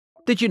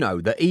Did you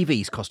know that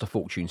EVs cost a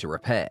fortune to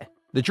repair?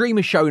 The dream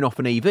of showing off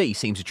an EV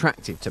seems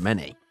attractive to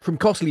many. From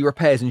costly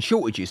repairs and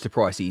shortages to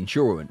pricey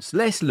insurance,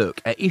 let's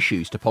look at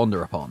issues to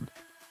ponder upon.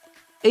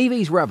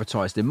 EVs were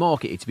advertised and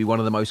marketed to be one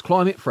of the most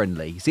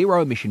climate-friendly,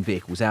 zero-emission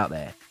vehicles out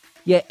there.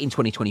 Yet in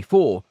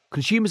 2024,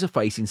 consumers are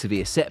facing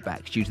severe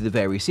setbacks due to the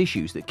various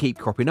issues that keep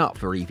cropping up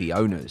for EV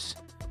owners.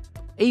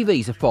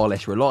 EVs are far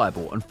less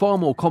reliable and far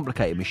more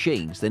complicated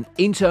machines than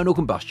internal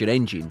combustion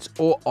engines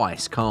or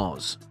ICE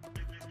cars.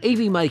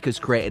 EV makers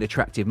created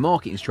attractive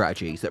marketing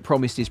strategies that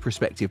promised his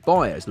prospective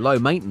buyers low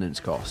maintenance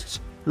costs,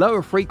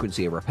 lower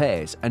frequency of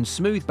repairs, and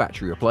smooth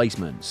battery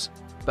replacements.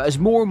 But as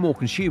more and more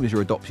consumers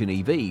are adopting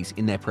EVs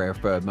in their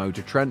preferred mode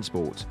of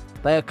transport,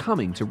 they are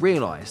coming to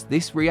realise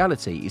this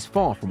reality is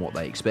far from what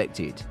they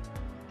expected.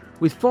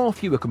 With far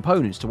fewer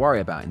components to worry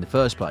about in the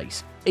first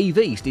place,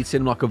 EVs did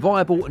seem like a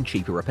viable and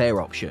cheaper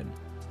repair option.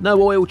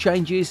 No oil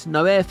changes,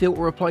 no air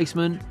filter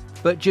replacement,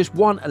 but just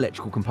one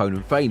electrical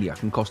component failure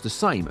can cost the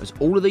same as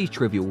all of these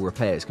trivial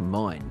repairs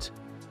combined.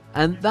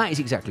 And that is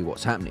exactly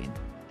what's happening.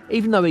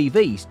 Even though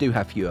EVs do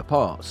have fewer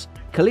parts,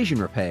 collision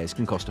repairs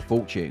can cost a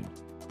fortune.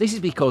 This is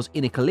because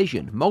in a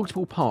collision,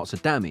 multiple parts are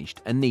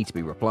damaged and need to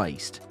be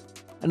replaced.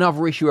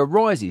 Another issue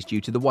arises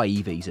due to the way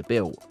EVs are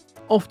built.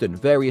 Often,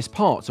 various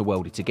parts are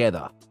welded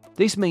together.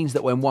 This means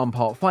that when one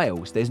part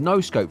fails, there's no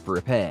scope for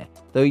repair.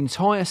 The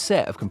entire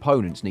set of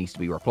components needs to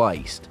be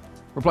replaced.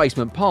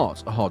 Replacement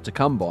parts are hard to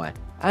come by,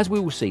 as we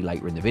will see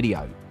later in the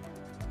video.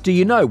 Do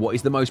you know what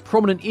is the most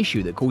prominent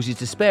issue that causes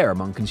despair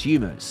among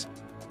consumers?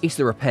 It's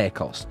the repair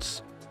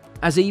costs.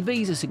 As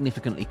EVs are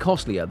significantly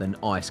costlier than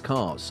ICE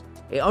cars,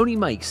 it only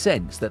makes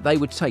sense that they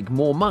would take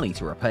more money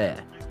to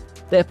repair.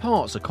 Their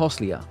parts are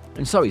costlier,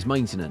 and so is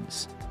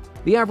maintenance.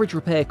 The average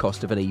repair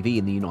cost of an EV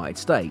in the United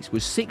States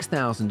was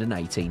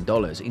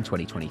 $6,018 in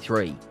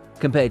 2023,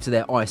 compared to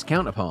their ICE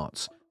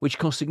counterparts, which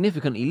cost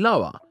significantly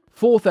lower,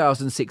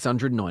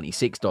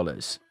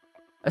 $4,696.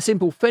 A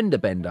simple fender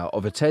bender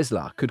of a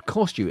Tesla could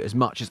cost you as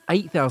much as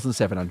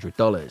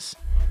 $8,700.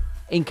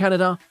 In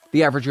Canada,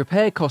 the average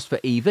repair cost for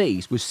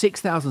EVs was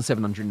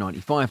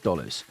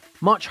 $6,795,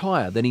 much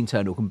higher than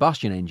internal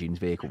combustion engines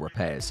vehicle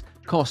repairs,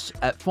 costs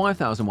at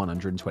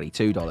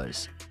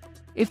 $5,122.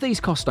 If these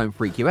costs don't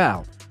freak you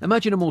out,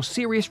 imagine a more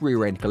serious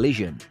rear-end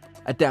collision.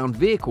 A downed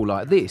vehicle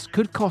like this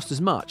could cost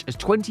as much as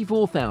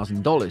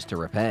 $24,000 to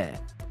repair.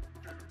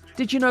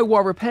 Did you know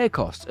why repair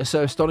costs are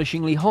so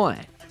astonishingly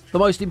high? The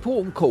most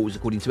important cause,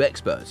 according to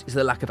experts, is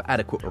the lack of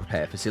adequate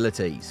repair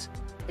facilities.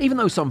 Even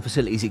though some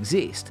facilities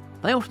exist,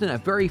 they often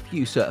have very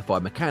few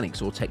certified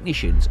mechanics or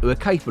technicians who are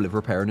capable of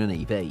repairing an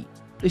EV.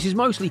 This is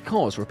mostly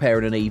because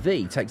repairing an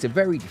EV takes a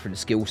very different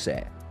skill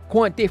set,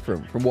 quite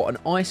different from what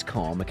an ICE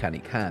car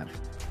mechanic have.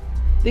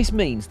 This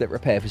means that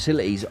repair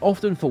facilities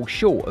often fall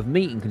short of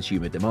meeting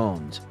consumer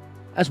demand.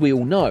 As we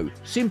all know,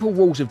 simple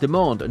rules of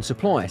demand and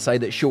supply say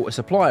that shorter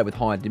supply with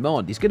higher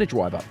demand is going to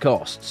drive up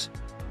costs.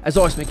 As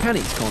ICE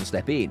mechanics can't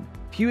step in,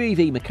 few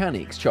EV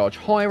mechanics charge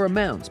higher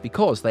amounts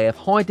because they have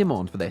high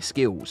demand for their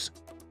skills.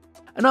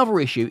 Another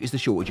issue is the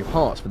shortage of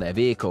parts for their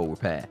vehicle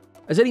repair.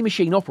 As any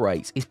machine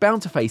operates, it's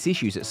bound to face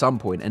issues at some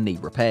point and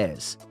need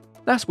repairs.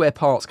 That's where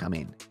parts come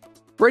in.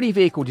 For any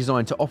vehicle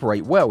designed to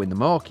operate well in the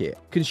market,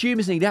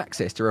 consumers need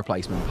access to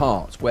replacement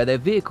parts where their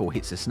vehicle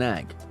hits a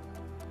snag.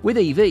 With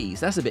EVs,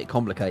 that's a bit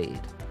complicated.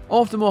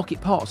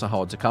 Aftermarket parts are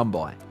hard to come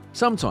by.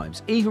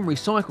 Sometimes, even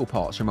recycled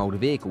parts from older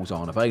vehicles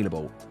aren't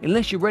available,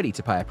 unless you're ready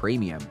to pay a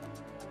premium.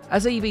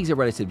 As EVs are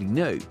relatively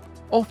new,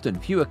 often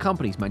fewer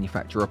companies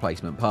manufacture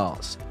replacement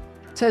parts.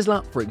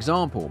 Tesla, for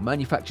example,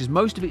 manufactures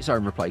most of its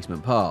own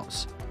replacement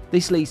parts.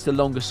 This leads to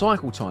longer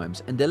cycle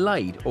times and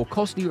delayed or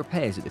costly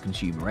repairs at the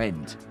consumer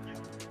end.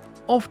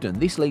 Often,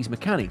 this leaves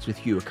mechanics with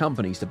fewer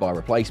companies to buy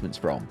replacements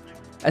from.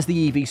 As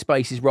the EV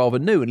space is rather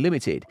new and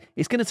limited,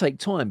 it's going to take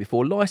time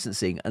before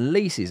licensing and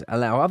leases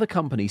allow other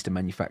companies to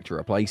manufacture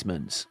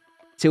replacements.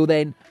 Till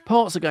then,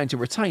 parts are going to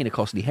retain a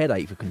costly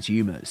headache for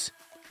consumers.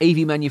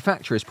 EV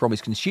manufacturers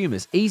promise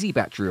consumers easy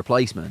battery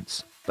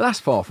replacements, but that's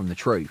far from the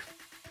truth.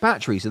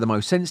 Batteries are the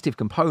most sensitive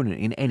component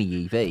in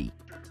any EV.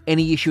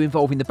 Any issue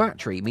involving the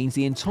battery means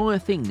the entire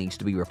thing needs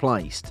to be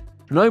replaced.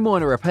 No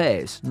minor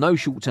repairs, no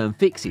short-term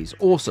fixes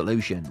or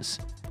solutions.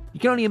 You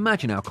can only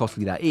imagine how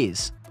costly that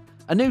is.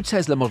 A new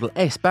Tesla Model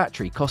S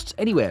battery costs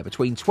anywhere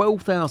between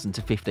 $12,000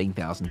 to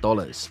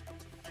 $15,000.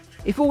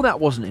 If all that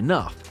wasn't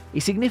enough,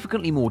 it's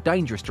significantly more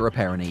dangerous to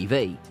repair an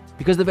EV.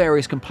 Because the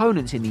various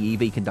components in the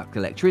EV conduct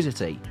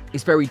electricity,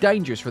 it's very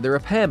dangerous for the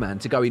repairman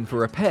to go in for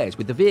repairs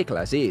with the vehicle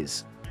as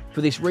is.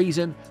 For this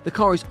reason, the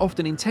car is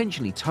often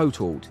intentionally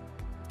totaled.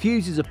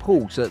 Fuses are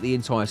pulled so that the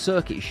entire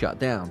circuit is shut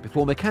down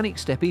before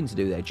mechanics step in to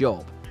do their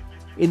job.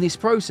 In this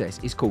process,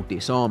 it's called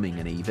disarming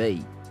an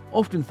EV.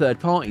 Often third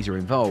parties are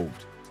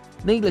involved.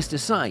 Needless to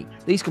say,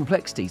 these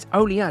complexities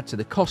only add to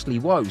the costly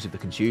woes of the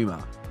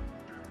consumer.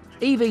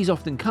 EVs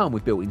often come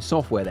with built-in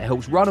software that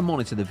helps run and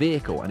monitor the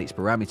vehicle and its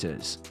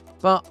parameters.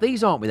 But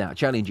these aren't without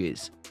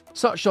challenges.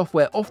 Such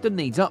software often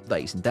needs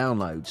updates and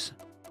downloads.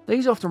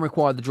 These often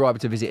require the driver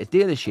to visit a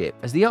dealership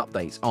as the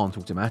updates aren't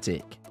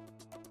automatic.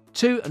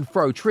 To and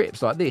fro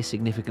trips like this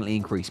significantly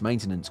increase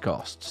maintenance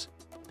costs.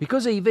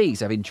 Because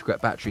EVs have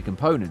intricate battery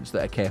components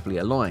that are carefully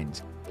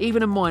aligned,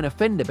 even a minor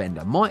fender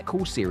bender might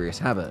cause serious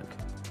havoc.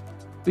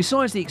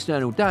 Besides the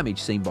external damage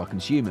seen by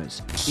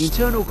consumers, the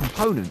internal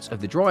components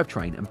of the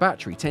drivetrain and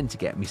battery tend to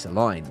get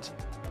misaligned.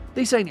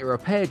 This ain't a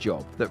repair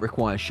job that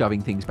requires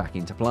shoving things back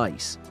into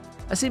place.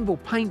 A simple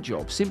paint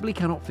job simply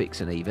cannot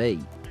fix an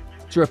EV.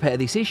 To repair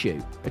this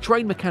issue, a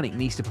trained mechanic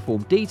needs to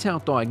perform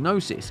detailed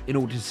diagnosis in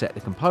order to set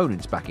the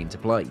components back into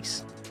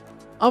place.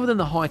 Other than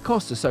the high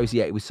costs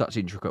associated with such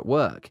intricate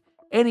work,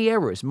 any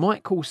errors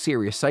might cause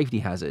serious safety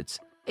hazards,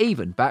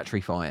 even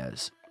battery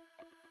fires.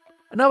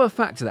 Another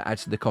factor that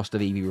adds to the cost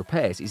of EV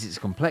repairs is its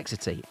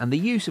complexity and the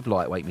use of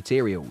lightweight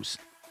materials.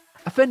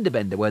 A fender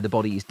bender where the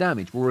body is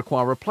damaged will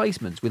require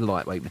replacements with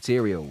lightweight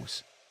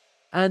materials.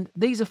 And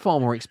these are far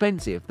more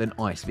expensive than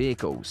ICE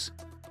vehicles.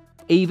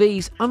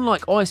 EVs,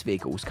 unlike ICE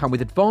vehicles, come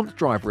with advanced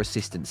driver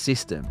assistance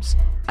systems,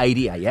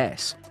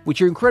 ADAS,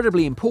 which are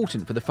incredibly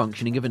important for the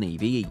functioning of an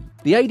EV.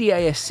 The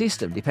ADAS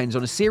system depends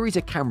on a series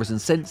of cameras and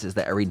sensors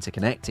that are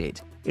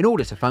interconnected in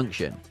order to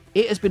function.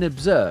 It has been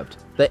observed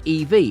that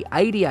EV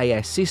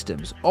ADAS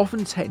systems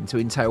often tend to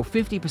entail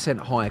 50%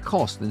 higher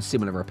costs than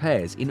similar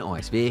repairs in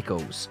ICE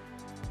vehicles.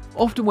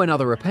 Often when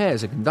other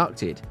repairs are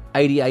conducted,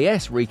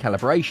 ADAS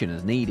recalibration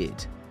is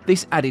needed.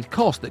 This added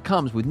cost that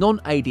comes with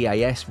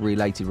non-ADAS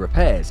related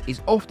repairs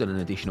is often an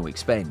additional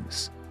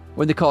expense.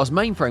 When the car's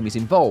mainframe is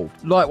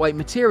involved, lightweight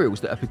materials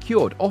that are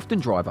procured often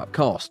drive up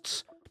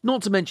costs,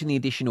 not to mention the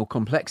additional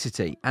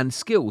complexity and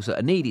skills that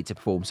are needed to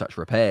perform such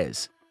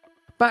repairs.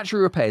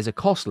 Battery repairs are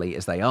costly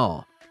as they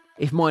are.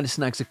 If minor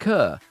snags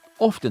occur,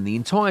 often the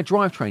entire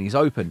drivetrain is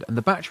opened and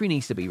the battery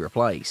needs to be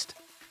replaced.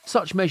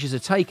 Such measures are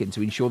taken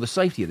to ensure the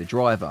safety of the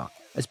driver,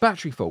 as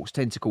battery faults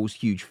tend to cause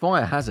huge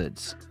fire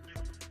hazards.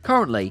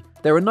 Currently,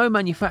 there are no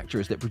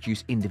manufacturers that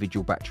produce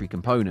individual battery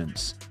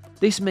components.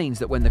 This means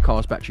that when the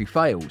car's battery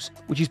fails,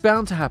 which is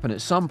bound to happen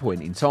at some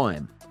point in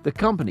time, the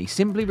company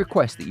simply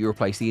requests that you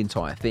replace the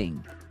entire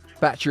thing.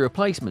 Battery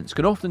replacements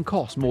can often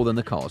cost more than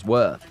the car's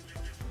worth.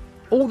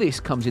 All this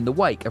comes in the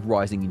wake of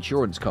rising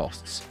insurance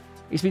costs.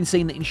 It's been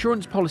seen that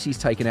insurance policies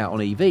taken out on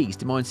EVs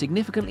demand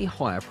significantly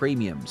higher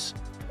premiums.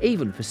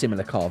 Even for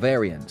similar car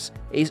variants,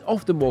 it is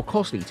often more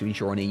costly to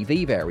insure an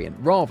EV variant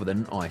rather than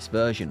an ICE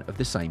version of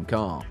the same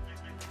car.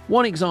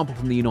 One example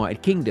from the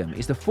United Kingdom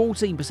is the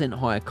 14%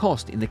 higher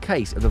cost in the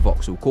case of the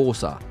Vauxhall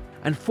Corsa,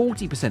 and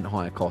 40%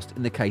 higher cost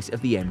in the case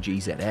of the MG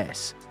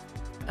ZS.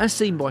 As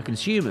seen by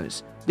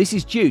consumers, this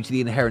is due to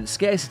the inherent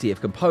scarcity of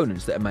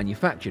components that are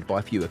manufactured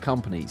by fewer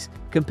companies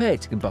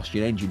compared to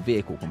combustion engine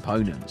vehicle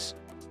components.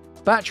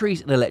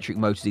 Batteries and electric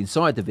motors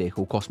inside the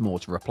vehicle cost more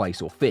to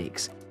replace or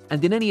fix,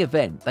 and in any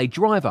event, they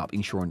drive up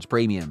insurance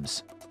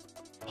premiums.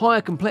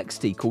 Higher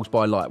complexity caused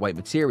by lightweight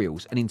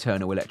materials and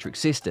internal electric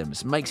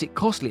systems makes it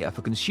costlier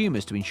for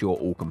consumers to insure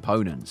all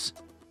components.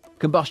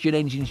 Combustion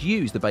engines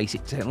use the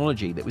basic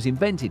technology that was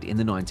invented in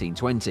the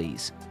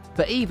 1920s,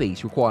 but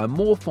EVs require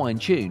more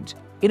fine-tuned,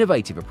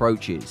 innovative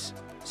approaches.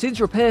 Since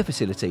repair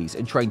facilities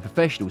and trained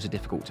professionals are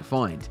difficult to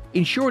find,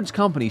 insurance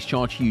companies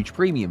charge huge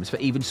premiums for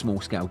even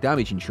small-scale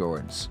damage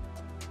insurance.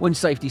 When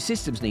safety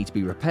systems need to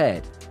be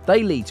repaired,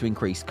 they lead to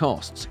increased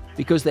costs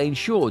because they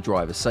ensure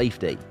driver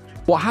safety.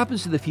 What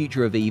happens to the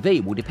future of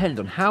EV will depend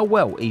on how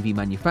well EV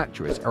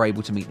manufacturers are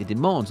able to meet the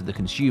demands of the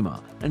consumer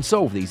and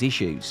solve these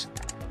issues.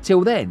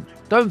 Till then,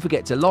 don't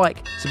forget to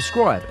like,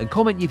 subscribe and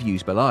comment your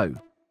views below.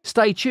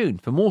 Stay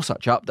tuned for more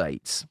such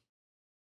updates.